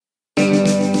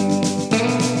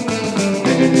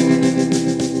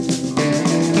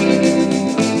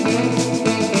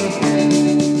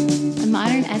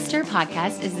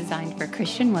podcast is designed for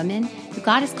Christian women who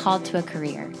God has called to a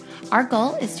career. Our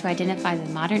goal is to identify the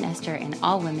modern Esther in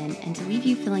all women and to leave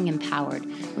you feeling empowered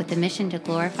with the mission to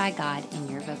glorify God in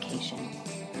your vocation.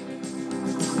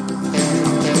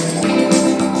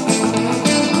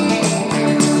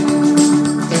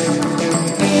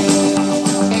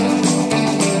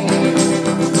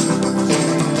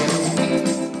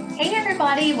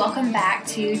 Welcome back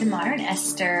to the Modern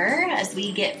Esther as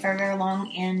we get further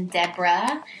along in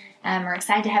Deborah. We're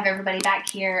excited to have everybody back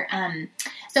here.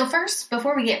 So first,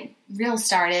 before we get real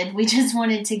started, we just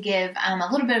wanted to give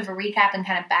a little bit of a recap and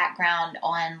kind of background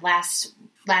on last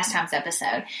time's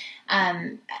episode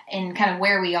and kind of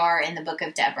where we are in the book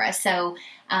of Deborah. So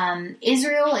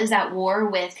Israel is at war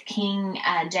with King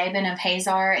Jabin of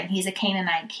Hazor, and he's a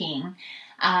Canaanite king.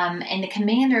 And the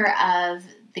commander of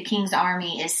the king's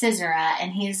army is Sisera,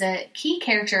 and he's a key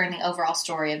character in the overall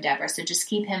story of Deborah, so just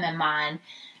keep him in mind.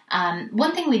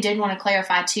 One thing we did want to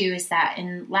clarify, too, is that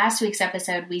in last week's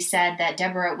episode, we said that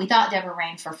we thought Deborah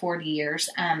reigned for 40 years.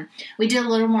 We did a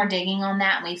little more digging on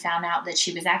that, and we found out that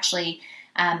she was actually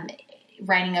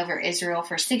reigning over Israel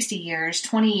for 60 years,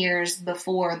 20 years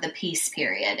before the peace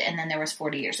period, and then there was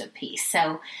 40 years of peace.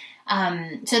 So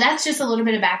that's just a little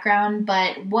bit of background,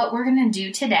 but what we're going to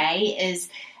do today is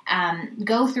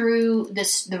go through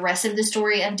the rest of the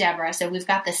story of Deborah. So we've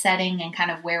got the setting and kind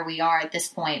of where we are at this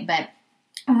point, but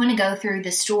I'm going to go through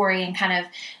the story and kind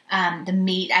of the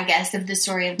meat, I guess, of the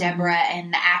story of Deborah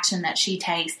and the action that she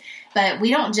takes. But we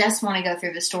don't just want to go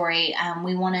through the story.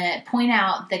 We want to point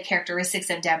out the characteristics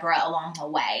of Deborah along the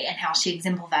way and how she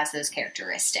exemplifies those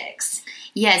characteristics.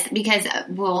 Yes, because,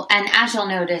 and as you'll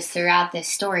notice throughout this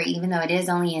story, even though it is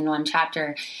only in one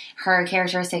chapter, her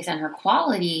characteristics and her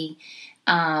quality,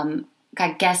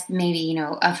 I guess maybe,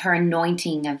 of her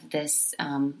anointing of this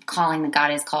calling that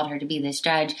God has called her to be this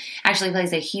judge actually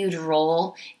plays a huge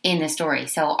role in the story.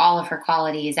 So all of her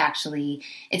quality is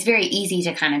it's very easy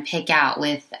to kind of pick out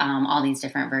with all these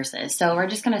different verses. So we're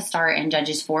just going to start in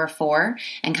Judges 4:4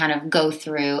 and kind of go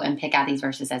through and pick out these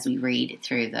verses as we read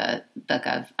through the book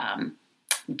of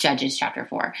Judges chapter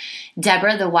 4.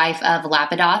 Deborah, the wife of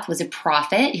Lapidoth, was a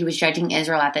prophet who was judging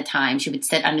Israel at the time. She would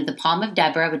sit under the palm of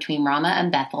Deborah between Ramah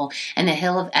and Bethel and the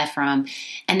hill of Ephraim,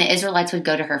 and the Israelites would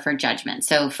go to her for judgment.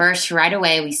 So first, right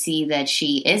away, we see that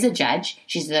she is a judge.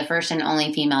 She's the first and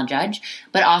only female judge,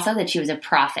 but also that she was a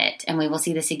prophet. And we will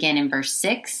see this again in verse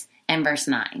 6 and verse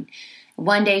 9.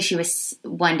 One day,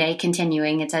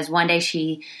 continuing, it says, one day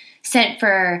she sent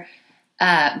for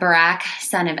Barak,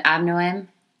 son of Abnoam,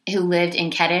 who lived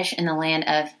in Kedesh in the land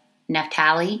of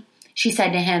Naphtali. She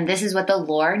said to him, "This is what the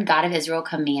Lord, God of Israel,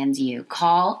 commands you.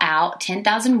 Call out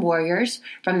 10,000 warriors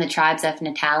from the tribes of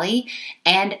Naphtali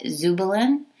and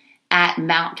Zebulun at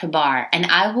Mount Tabor, and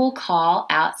I will call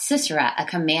out Sisera, a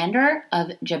commander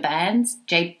of Jabin's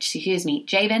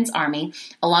army,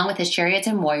 along with his chariots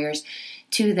and warriors,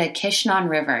 to the Kishnon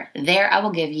River. There I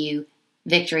will give you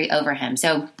victory over him."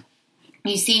 So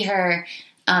you see her.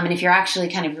 And if you're actually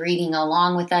kind of reading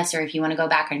along with us, or if you want to go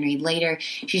back and read later,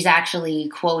 she's actually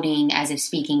quoting as if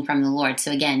speaking from the Lord.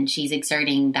 So again, she's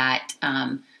exerting that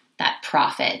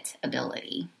prophet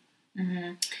ability.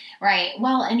 Mm-hmm. Right.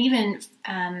 Well, and even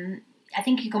I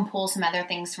think you can pull some other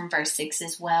things from verse 6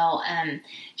 as well.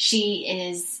 She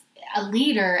is a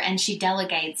leader, and she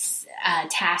delegates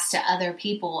tasks to other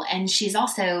people, and she's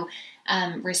also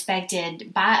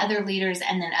respected by other leaders,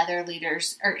 and then other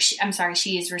leaders,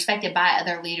 she is respected by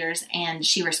other leaders, and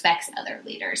she respects other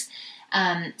leaders.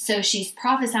 So she's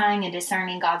prophesying and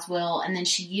discerning God's will, and then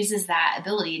she uses that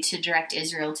ability to direct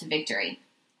Israel to victory.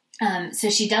 So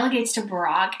she delegates to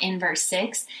Barak in verse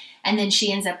 6, and then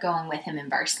she ends up going with him in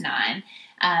verse 9.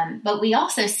 But we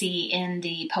also see in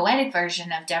the poetic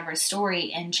version of Deborah's story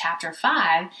in chapter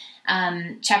 5,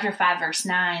 verse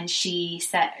 9,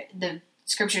 the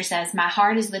Scripture says, "My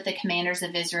heart is with the commanders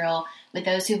of Israel, with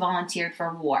those who volunteered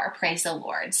for war. Praise the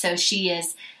Lord." So she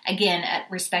is, again,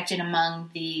 respected among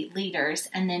the leaders.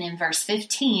 And then in verse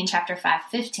 15, chapter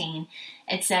 5:15,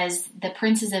 it says, "The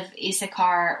princes of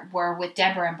Issachar were with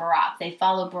Deborah and Barak. They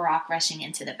followed Barak rushing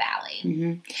into the valley."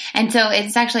 Mm-hmm. And so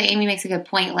it's actually, Amy makes a good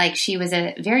point. Like, she was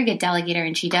a very good delegator,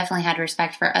 and she definitely had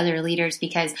respect for other leaders,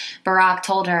 because Barak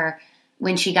told her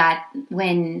when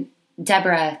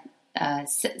Deborah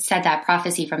said that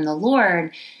prophecy from the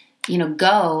Lord,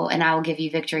 go and I will give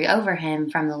you victory over him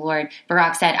from the Lord.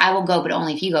 Barak said, "I will go, but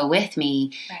only if you go with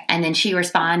me." Right. And then she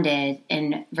responded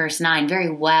in verse 9, "Very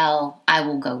well, I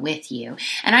will go with you."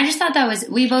 And I just thought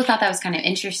we both thought that was kind of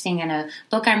interesting. In a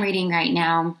book I'm reading right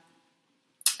now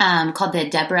called The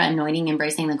Deborah Anointing,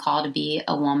 Embracing the Call to Be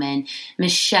a Woman,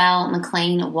 Michelle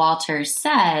McLean Walters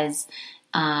says,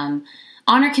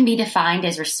 Honor can be defined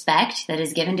as respect that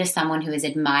is given to someone who is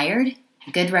admired,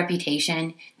 good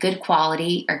reputation, good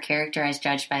quality, or character as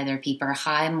judged by their people, or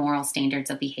high moral standards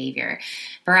of behavior.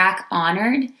 Barak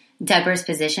honored Deborah's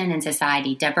position in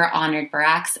society. Deborah honored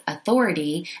Barak's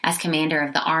authority as commander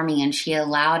of the army, and she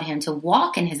allowed him to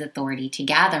walk in his authority to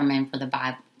gather men for the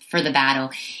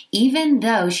battle. Even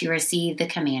though she received the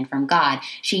command from God,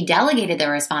 she delegated the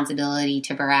responsibility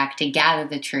to Barak to gather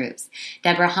the troops.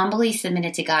 Deborah humbly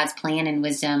submitted to God's plan and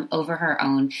wisdom over her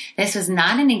own. This was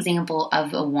not an example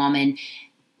of a woman,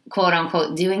 quote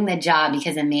unquote, doing the job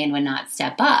because a man would not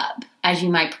step up, as you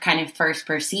might kind of first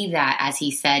perceive that, as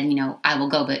he said, I will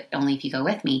go, but only if you go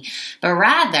with me. But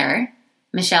rather,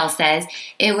 Michelle says,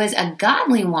 it was a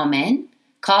godly woman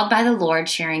called by the Lord,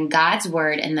 sharing God's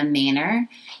word in the manner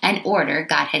and order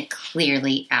God had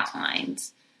clearly outlined.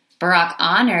 Barak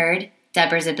honored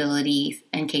Deborah's abilities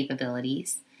and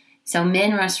capabilities. So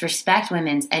men must respect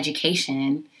women's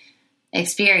education,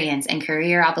 experience, and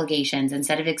career obligations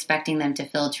instead of expecting them to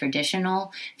fill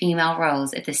traditional female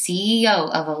roles. If the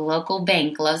CEO of a local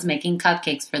bank loves making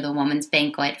cupcakes for the woman's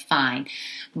banquet, fine.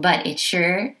 But it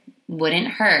sure wouldn't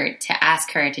hurt to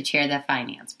ask her to chair the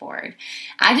finance board.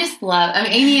 I just love,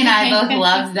 Amy and I both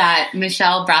love that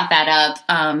Michelle brought that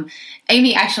up.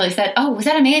 Amy actually said, "Oh, was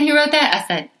that a man who wrote that?" I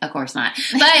said, "Of course not."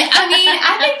 But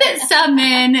I think that some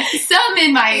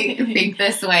men might think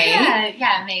this way.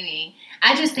 Yeah, maybe.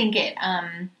 I just think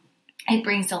it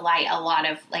brings to light a lot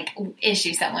of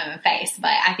issues that women face,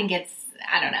 but I think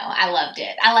I don't know. I loved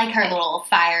it. I like her little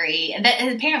fiery.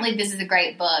 Apparently, this is a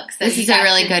great book. So this is a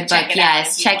really good book.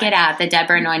 Yes, check it out. The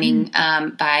Deborah Anointing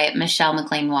by Michelle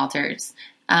McLean Walters,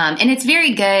 and it's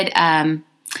very good.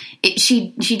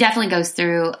 She definitely goes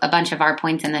through a bunch of our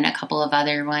points and then a couple of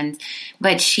other ones.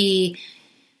 But she,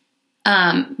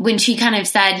 when she kind of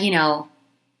said,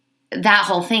 that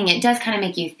whole thing, it does kind of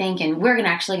make you think. And we're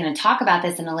actually going to talk about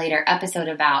this in a later episode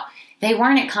about. They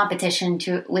weren't in competition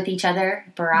with each other,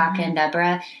 Barak and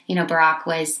Deborah. Barak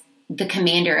was the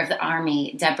commander of the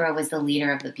army. Deborah was the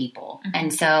leader of the people.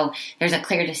 And so there's a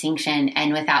clear distinction.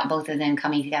 And without both of them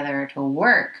coming together to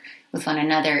work with one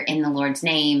another in the Lord's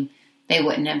name, they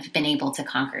wouldn't have been able to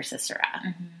conquer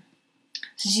Sisera.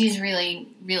 So she's really,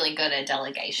 really good at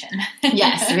delegation.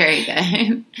 Yes, very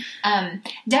good.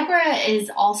 Deborah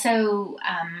is also,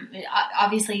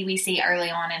 obviously we see early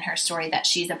on in her story that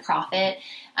she's a prophet.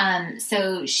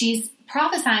 So she's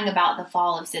prophesying about the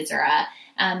fall of Sisera,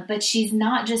 but she's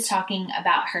not just talking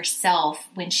about herself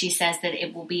when she says that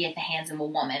it will be at the hands of a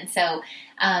woman. So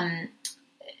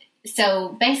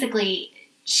basically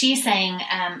she's saying,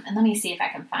 and let me see if I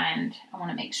can find, I want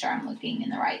to make sure I'm looking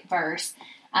in the right verse.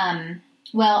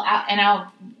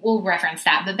 We'll reference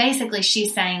that, but basically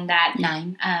she's saying that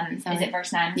 9. Is it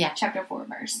verse 9? Yeah. Chapter 4,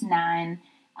 verse 9.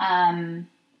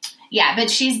 But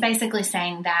she's basically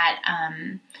saying that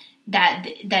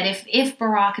if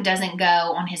Barak doesn't go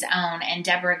on his own and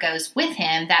Deborah goes with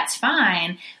him, that's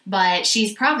fine. But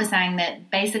she's prophesying that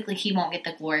basically he won't get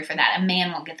the glory for that. A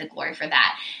man won't get the glory for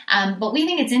that. But we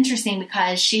think it's interesting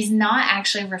because she's not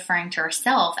actually referring to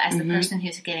herself as the person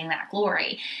who's getting that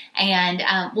glory. And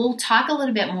we'll talk a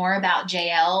little bit more about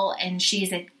Jael, and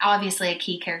she's obviously a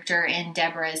key character in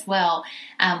Deborah as well.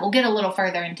 We'll get a little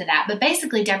further into that. But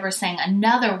basically Deborah's saying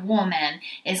another woman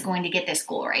is going to get this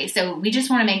glory. So we just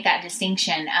want to make that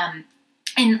distinction.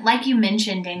 And like you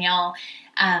mentioned, Danielle,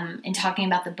 in talking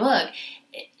about the book,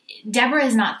 Deborah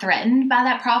is not threatened by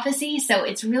that prophecy. So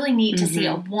it's really neat to see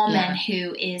a woman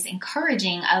who is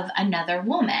encouraging of another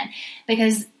woman,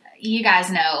 because you guys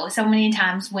know so many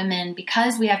times women,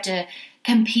 because we have to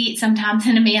compete sometimes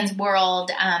in a man's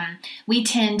world, we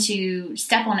tend to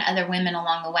step on other women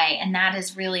along the way, and that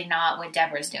is really not what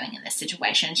Deborah's doing in this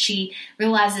situation. She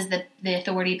realizes the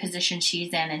authority position she's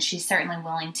in, and she's certainly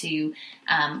willing to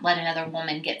let another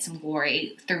woman get some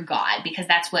glory through God, because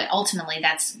that's what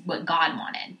God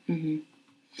wanted.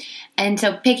 And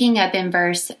so picking up in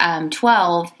verse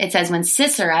 12, it says, when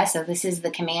Sisera, so this is the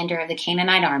commander of the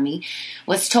Canaanite army,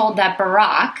 was told that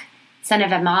Barak, son of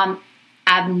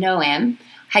Abnoam,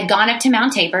 had gone up to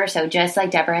Mount Tabor, so just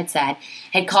like Deborah had said,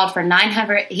 he had called for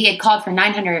 900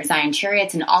 of his iron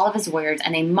chariots and all of his warriors,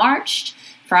 and they marched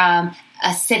from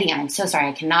a city, I'm so sorry,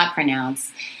 I cannot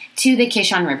pronounce, to the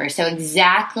Kishon River. So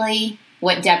exactly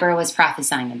what Deborah was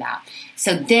prophesying about.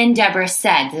 So then Deborah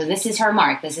said, so this is her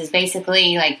mark. This is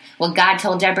basically like what God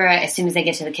told Deborah as soon as they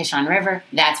get to the Kishon River,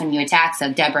 that's when you attack.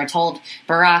 So Deborah told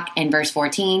Barak in verse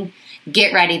 14,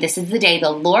 get ready. This is the day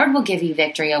the Lord will give you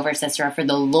victory over Sisera, for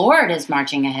the Lord is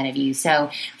marching ahead of you.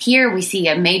 So here we see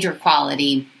a major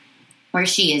quality where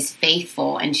she is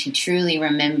faithful and she truly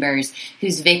remembers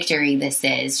whose victory this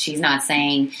is. She's not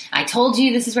saying, I told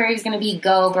you this is where he was going to be.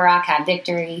 Go, Barak, have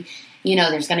victory.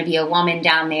 There's going to be a woman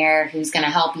down there who's going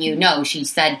to help you. No, she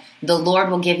said, the Lord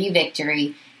will give you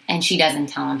victory. And she doesn't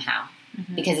tell him how.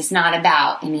 Mm-hmm. Because it's not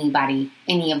about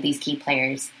any of these key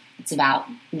players. It's about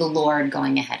the Lord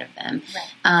going ahead of them.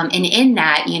 Right. And in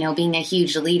that, being a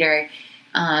huge leader,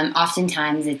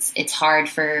 oftentimes it's hard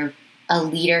for a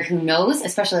leader who knows,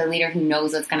 especially a leader who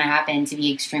knows what's going to happen, to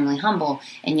be extremely humble.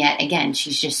 And yet, again,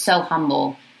 she's just so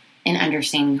humble in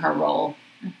understanding her role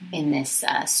in this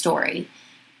story.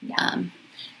 Yeah.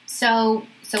 So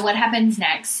what happens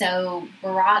next? So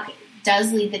Barak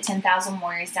does lead the 10,000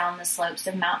 warriors down the slopes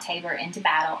of Mount Tabor into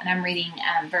battle. And I'm reading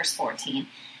verse 14.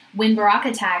 When Barak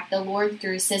attacked, the Lord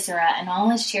threw Sisera and all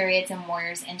his chariots and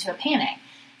warriors into a panic.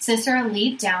 Sisera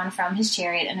leaped down from his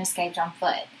chariot and escaped on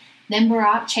foot. Then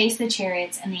Barak chased the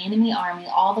chariots and the enemy army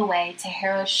all the way to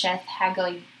Harosheth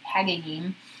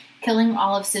Haggayim, killing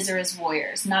all of Sisera's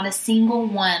warriors. Not a single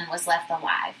one was left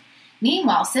alive.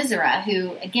 Meanwhile, Sisera,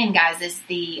 who, again, guys, is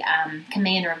the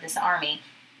commander of this army,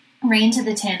 ran to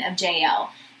the tent of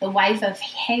Jael, the wife of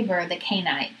Heber the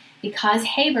Canaanite, because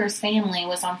Heber's family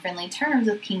was on friendly terms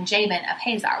with King Jabin of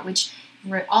Hazor, which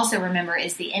also, remember,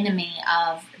 is the enemy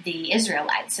of the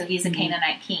Israelites. So he's a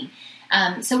Canaanite king.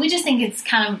 So we just think it's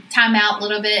kind of time out a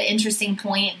little bit, interesting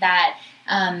point that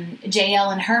Jael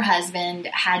and her husband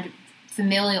had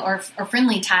familial or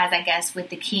friendly ties, I guess, with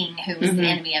the king who was the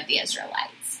enemy of the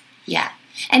Israelites. Yeah.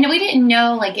 And we didn't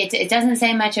know, it doesn't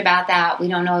say much about that. We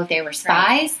don't know if they were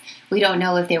spies. Right. We don't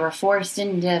know if they were forced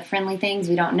into friendly things.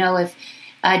 We don't know if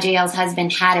Jael's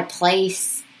husband had a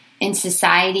place in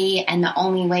society and the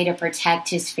only way to protect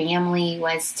his family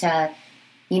was to,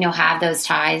 have those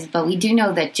ties. But we do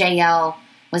know that Jael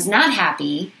was not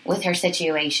happy with her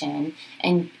situation.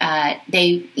 And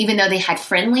even though they had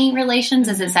friendly relations,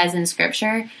 as it says in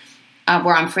Scripture,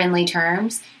 were on friendly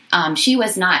terms, she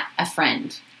was not a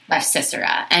friend of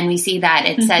Sisera. And we see that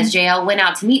it says Jael went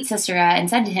out to meet Sisera and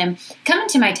said to him, "Come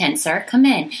into my tent, sir. Come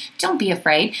in. Don't be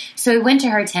afraid." So he went to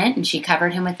her tent and she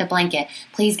covered him with the blanket.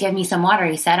 "Please give me some water,"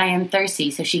 he said. "I am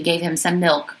thirsty." So she gave him some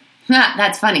milk.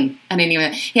 That's funny.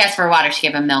 He asked for water. She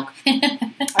gave him milk.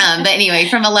 But anyway,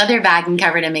 from a leather bag and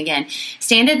covered him again.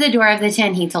 "Stand at the door of the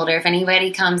tent," he told her. "If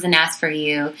anybody comes and asks for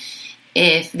you,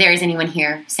 if there is anyone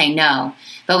here, say no."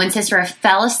 But when Sisera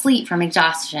fell asleep from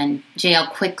exhaustion, Jael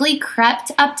quickly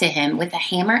crept up to him with a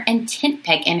hammer and tent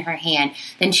peg in her hand.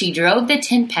 Then she drove the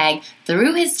tent peg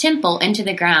through his temple into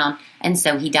the ground, and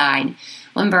so he died.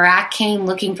 When Barak came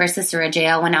looking for Sisera,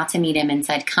 Jael went out to meet him and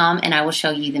said, "Come, and I will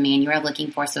show you the man you are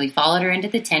looking for." So he followed her into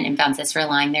the tent and found Sisera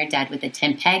lying there dead with a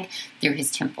tent peg through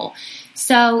his temple.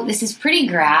 So this is pretty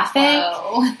graphic.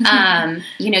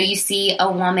 You see a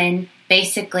woman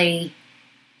basically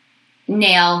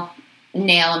nail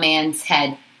a man's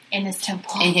head in his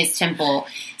temple.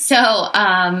 So,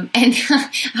 and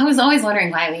I was always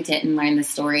wondering why we didn't learn the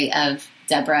story of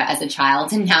Deborah as a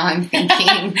child, and now I'm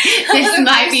thinking this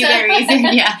might be the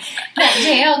reason. Yeah, that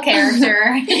Jael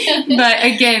character. But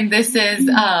again, this is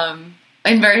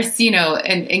in verse,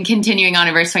 and continuing on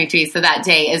in verse 22. So that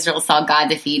day, Israel saw God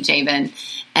defeat Jabin.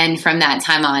 And from that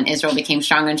time on, Israel became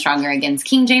stronger and stronger against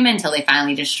King Jabin until they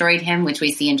finally destroyed him, which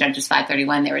we see in Judges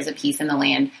 5:31. There was a peace in the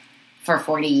land for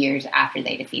 40 years after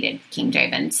they defeated King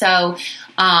Jabin. So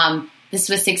this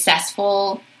was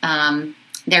successful.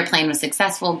 Their plan was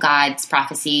successful. God's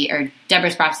prophecy, or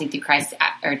Deborah's prophecy through Christ,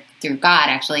 or through God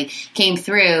actually, came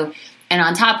through. And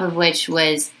on top of which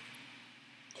was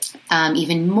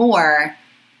even more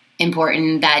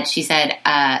important that she said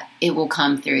it will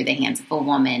come through the hands of a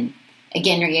woman.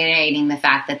 Again, reiterating the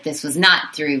fact that this was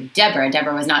not through Deborah.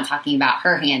 Deborah was not talking about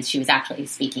her hands. She was actually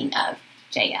speaking of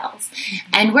Jael's.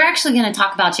 And we're actually going to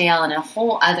talk about Jael in a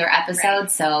whole other episode.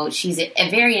 Right. So she's a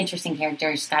very interesting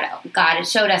character. God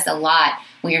showed us a lot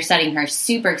when you're studying her.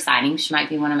 Super exciting. She might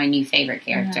be one of my new favorite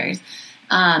characters.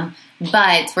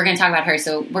 But we're going to talk about her.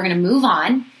 So we're going to move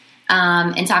on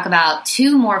and talk about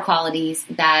two more qualities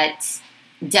that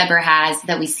Deborah has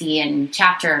that we see in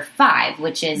chapter 5,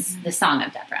 which is the Song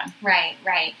of Deborah.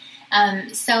 Right.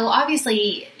 So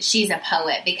obviously she's a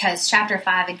poet because chapter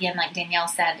 5, again, like Danielle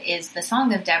said, is the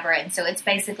Song of Deborah. And so it's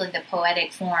basically the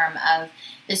poetic form of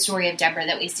the story of Deborah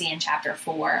that we see in chapter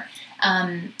 4.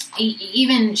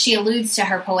 Even she alludes to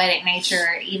her poetic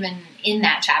nature even in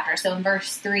that chapter. So in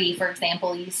verse 3, for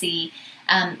example, you see,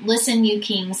 "Listen, you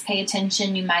kings, pay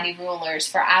attention, you mighty rulers,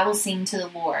 for I will sing to the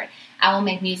Lord. I will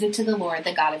make music to the Lord,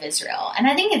 the God of Israel." And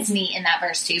I think it's neat in that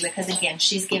verse too, because again,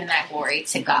 she's given that glory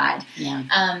to God. Yeah.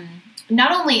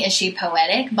 not only is she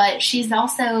poetic, but she's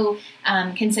also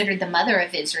considered the mother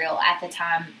of Israel at the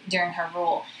time during her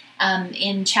rule.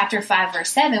 In chapter 5, verse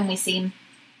 7, we see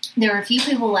there were few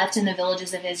people left in the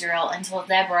villages of Israel until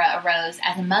Deborah arose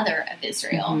as a mother of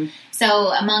Israel. Mm-hmm. So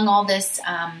among all this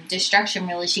destruction,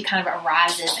 really, she kind of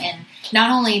arises and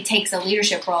not only takes a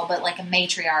leadership role, but like a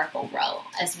matriarchal role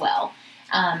as well.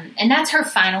 And that's her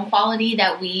final quality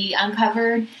that we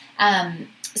uncovered.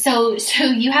 So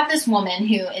you have this woman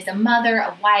who is a mother,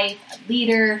 a wife, a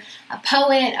leader, a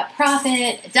poet, a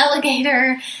prophet, a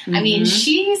delegator. Mm-hmm. I mean,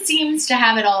 she seems to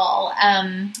have it all.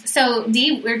 So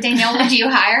Danielle, would you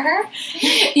hire her?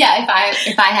 Yeah,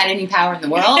 if I had any power in the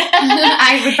world,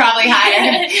 I would probably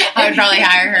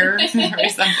hire her or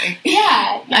something.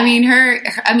 Yeah. I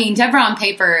mean, Deborah on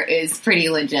paper is pretty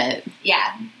legit.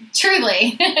 Yeah.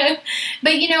 Truly.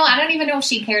 But, I don't even know if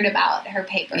she cared about her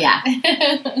paper. Yeah.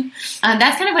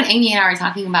 That's kind of what Amy and I were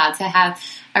talking about. To have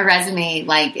a resume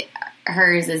like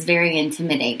hers is very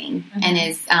intimidating. Mm-hmm. And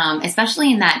is,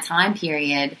 especially in that time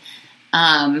period,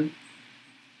 that's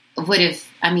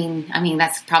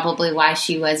probably why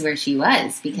she was where she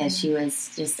was, because she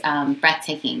was just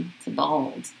breathtaking to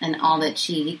behold and all that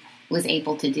she was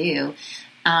able to do.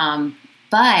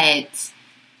 But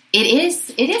it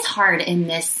is hard in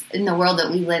the world that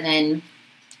we live in,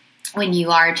 when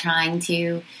you are trying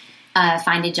to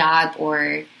find a job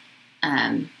or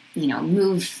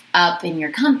move up in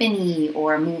your company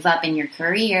or move up in your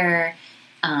career.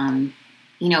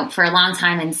 For a long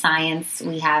time in science,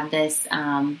 we have this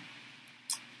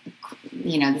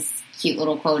this cute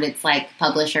little quote. It's like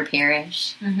publish or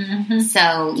perish. Mm-hmm. So,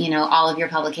 all of your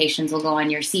publications will go on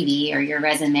your CV or your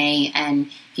resume. And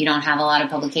if you don't have a lot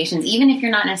of publications, even if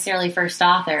you're not necessarily first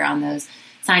author on those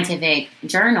scientific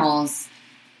journals,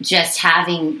 just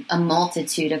having a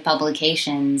multitude of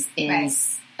publications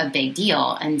is a big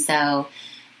deal. And so,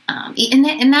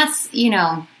 and that's,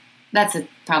 that's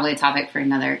probably a topic for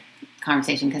another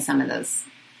conversation, because some of those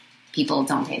people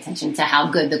don't pay attention to how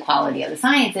good the quality of the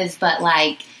science is, but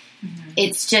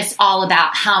it's just all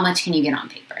about how much can you get on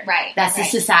paper. Right. That's the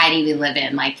society we live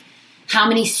in. Like, how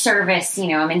many service,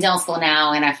 I'm in dental school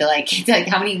now, and I feel like it's like,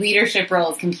 how many leadership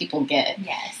roles can people get?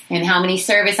 Yes. And how many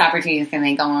service opportunities can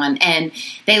they go on? And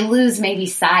they lose maybe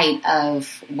sight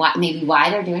of why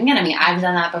they're doing it. I mean, I've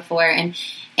done that before, and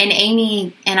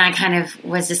Amy and I kind of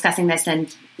was discussing this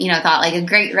and, thought like a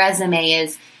great resume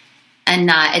is and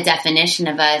not a definition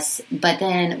of us. But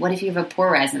then what if you have a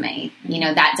poor resume?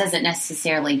 That doesn't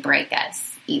necessarily break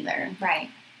us either. Right.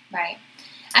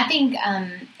 I think,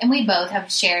 and we both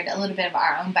have shared a little bit of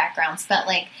our own backgrounds, but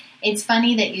it's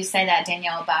funny that you say that,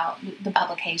 Danielle, about the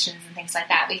publications and things like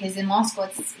that, because in law school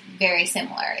it's very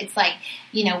similar. It's like,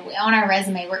 on our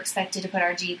resume we're expected to put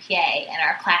our GPA and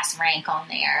our class rank on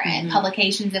there, and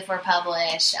publications if we're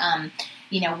published,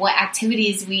 what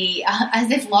activities we,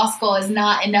 as if law school is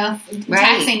not enough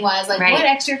taxing wise, what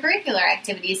extracurricular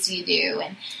activities do you do?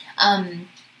 And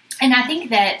I think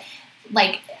that,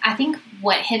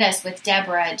 what hit us with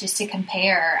Deborah, just to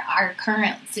compare our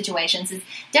current situations, is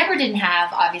Deborah didn't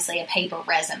have, obviously, a paper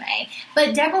resume.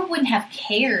 But Deborah wouldn't have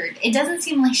cared. It doesn't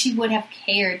seem like she would have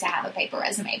cared to have a paper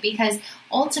resume, because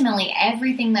ultimately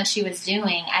everything that she was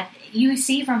doing, you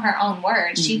see from her own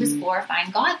words, she was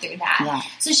glorifying God through that. Yeah.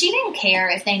 So she didn't care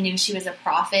if they knew she was a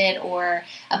prophet or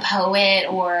a poet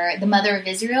or the mother of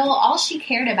Israel. All she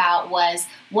cared about was,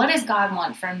 what does God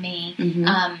want from me?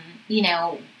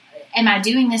 Am I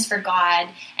doing this for God?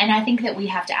 And I think that we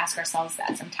have to ask ourselves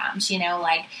that sometimes,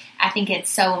 I think it's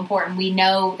so important. We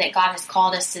know that God has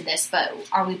called us to this, but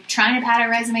are we trying to pad our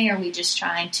resume, or are we just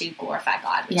trying to glorify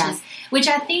God? Which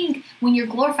I think when you're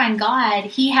glorifying God,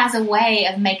 He has a way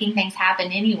of making things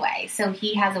happen anyway. So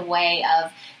He has a way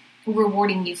of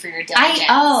rewarding you for your diligence.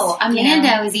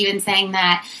 Amanda was even saying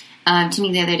that to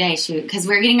me the other day, because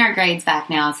we're getting our grades back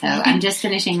now, so I'm just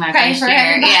finishing my first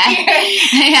year.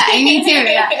 Yeah, me too.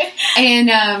 Yeah,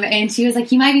 and she was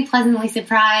like, you might be pleasantly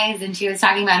surprised. And she was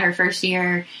talking about her first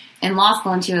year in law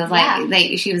school, and she was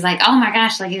like, she was like, oh my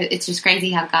gosh, it's just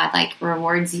crazy how God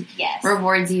rewards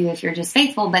you if you're just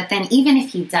faithful. But then even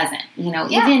if He doesn't,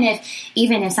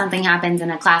 even if something happens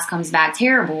and a class comes back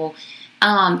terrible,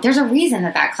 there's a reason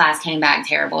that class came back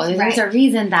terrible. There's a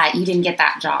reason that you didn't get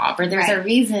that job, or there's a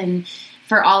reason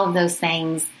for all of those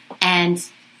things. And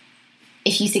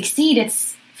if you succeed,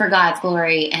 it's for God's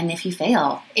glory. And if you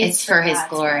fail, it's for His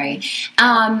glory.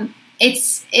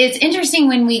 It's interesting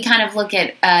when we kind of look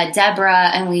at Deborah,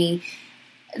 and we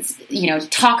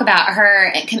talk about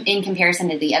her in comparison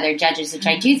to the other judges, which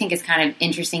I do think is kind of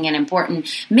interesting and important.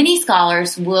 Many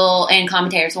scholars and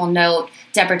commentators will note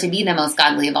Deborah to be the most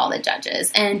godly of all the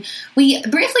judges. And we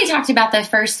briefly talked about the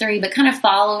first three, but kind of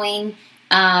following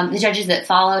the judges that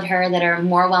followed her that are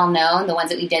more well known, the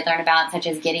ones that we did learn about, such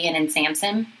as Gideon and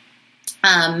Samson.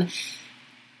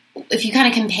 If you kind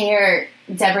of compare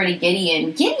Deborah to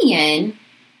Gideon,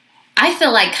 I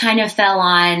feel like kind of fell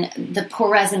on the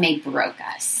poor resume broke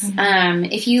us.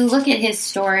 If you look at his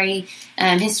story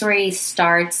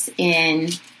starts in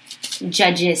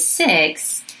Judges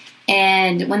 6,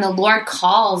 and when the Lord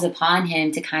calls upon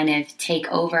him to kind of take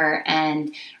over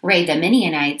and raid the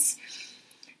Midianites,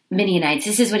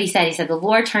 this is what he said. He said, the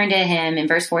Lord turned to him in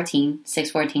verse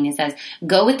 6:14, it says,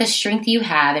 go with the strength you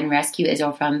have and rescue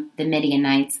Israel from the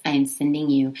Midianites. I am sending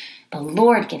you. The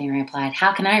Lord, Gideon replied,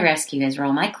 how can I rescue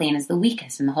Israel? My clan is the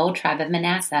weakest in the whole tribe of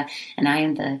Manasseh, and I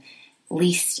am the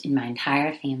least in my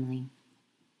entire family.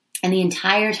 And the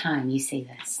entire time you say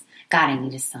this, God, I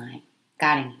need a sign.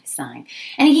 God, I need a sign.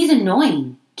 And he's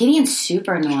annoying. Gideon's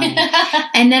super annoying.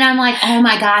 And then I'm like, oh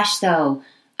my gosh, though.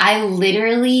 I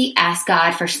literally ask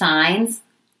God for signs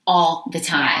all the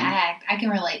time. Yeah, I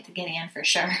can relate to Gideon for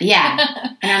sure. Yeah.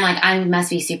 And I'm like, I must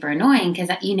be super annoying because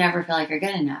you never feel like you're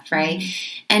good enough, right?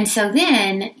 And so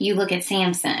then you look at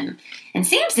Samson. And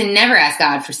Samson never asked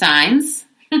God for signs.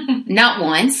 Not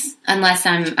once, unless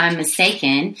I'm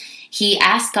mistaken. He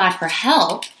asked God for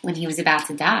help when he was about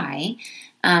to die,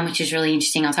 which is really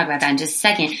interesting. I'll talk about that in just a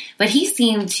second. But he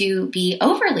seemed to be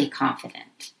overly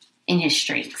confident in his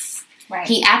strengths. Right.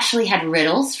 He actually had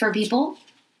riddles for people.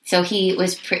 So he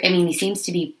was, he seems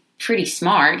to be pretty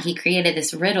smart. He created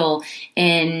this riddle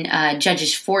in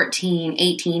Judges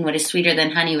 14:18, what is sweeter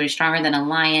than honey, what is stronger than a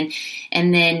lion.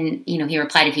 And then, he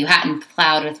replied, if you hadn't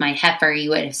plowed with my heifer, you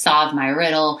would have solved my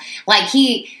riddle. Like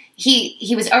he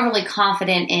was overly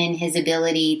confident in his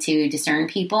ability to discern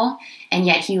people, and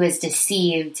yet he was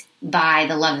deceived by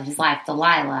the love of his life,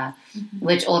 Delilah,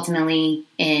 which ultimately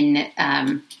in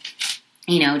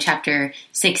chapter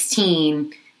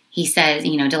 16, he says,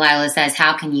 Delilah says,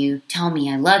 how can you tell me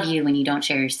I love you when you don't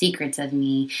share your secrets of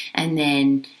me? And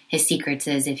then his secrets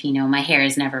is, if my hair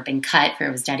has never been cut, for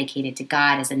it was dedicated to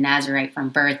God as a Nazarite from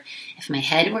birth. If my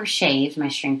head were shaved, my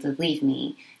strength would leave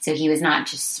me. So he was not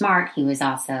just smart, he was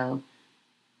also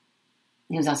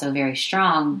very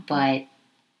strong, but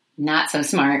not so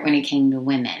smart when it came to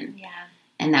women. Yeah.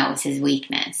 And that was his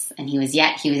weakness. And he was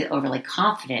overly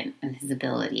confident in his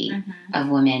ability of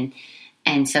women.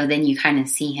 And so then you kind of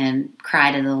see him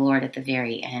cry to the Lord at the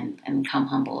very end and come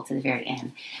humble to the very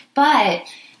end. But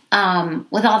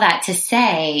with all that to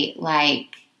say, when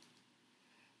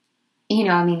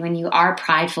you are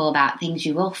prideful about things,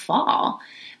 you will fall.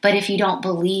 But if you don't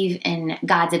believe in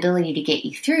God's ability to get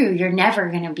you through, you're never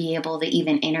going to be able to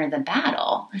even enter the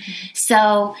battle.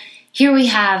 So here we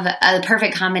have a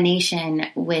perfect combination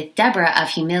with Deborah of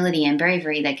humility and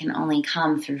bravery that can only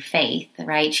come through faith,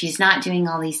 right? She's not doing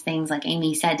all these things, like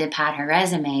Amy said, to pad her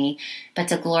resume, but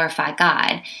to glorify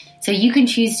God. So you can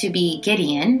choose to be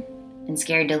Gideon and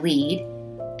scared to lead,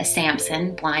 a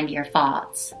Samson, blind to your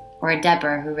faults, or a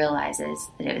Deborah who realizes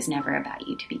that it was never about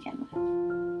you to begin with.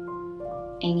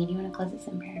 Amy, do you want to close this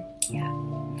in prayer? Yeah.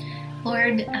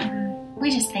 Lord,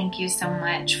 we just thank you so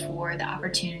much for the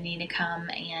opportunity to come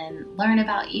and learn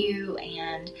about you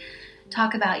and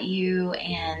talk about you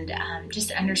and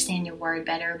just understand your word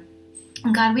better.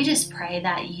 And God, we just pray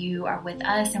that you are with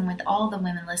us and with all the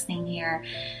women listening here.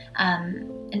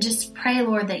 And just pray,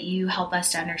 Lord, that you help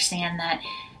us to understand that,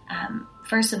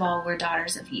 first of all, we're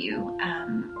daughters of you.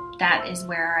 That is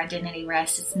where our identity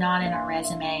rests. It's not in our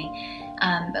resume.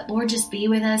 But Lord, just be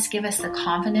with us. Give us the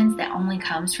confidence that only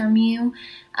comes from you.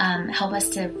 Help us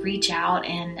to reach out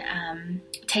and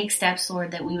take steps,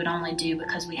 Lord, that we would only do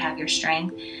because we have your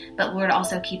strength. But Lord,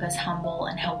 also keep us humble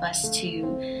and help us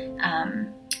to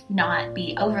not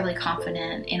be overly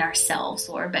confident in ourselves,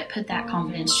 Lord, but put that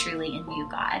confidence truly in you,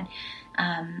 God.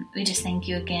 We just thank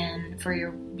you again for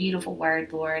your beautiful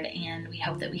word, Lord, and we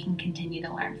hope that we can continue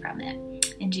to learn from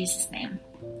it. In Jesus' name,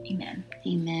 amen.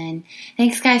 Amen.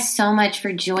 Thanks, guys, so much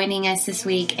for joining us this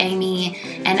week. Amy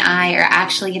and I are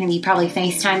actually going to be probably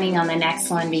FaceTiming on the next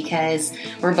one because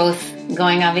we're both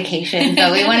going on vacation.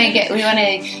 So we want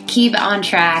to keep on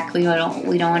track. We don't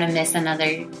want to miss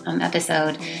another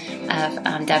episode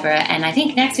of Deborah. And I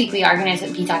think next week we are going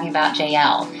to be talking about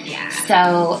JL. Yeah.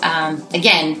 So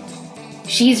again,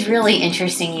 she's really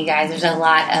interesting, you guys. There's a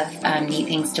lot of neat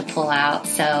things to pull out.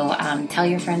 So tell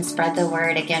your friends, spread the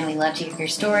word. Again, we love to hear your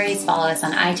stories. Follow us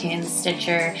on iTunes,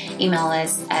 Stitcher. Email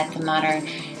us at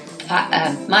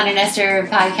Modern Esther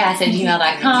podcast at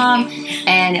gmail.com.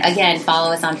 And again,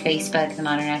 follow us on Facebook, The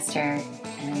Modern Esther.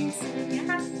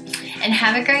 And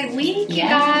have a great week, you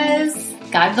guys.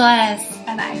 God bless.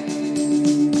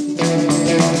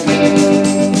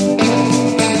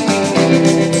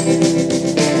 Bye-bye.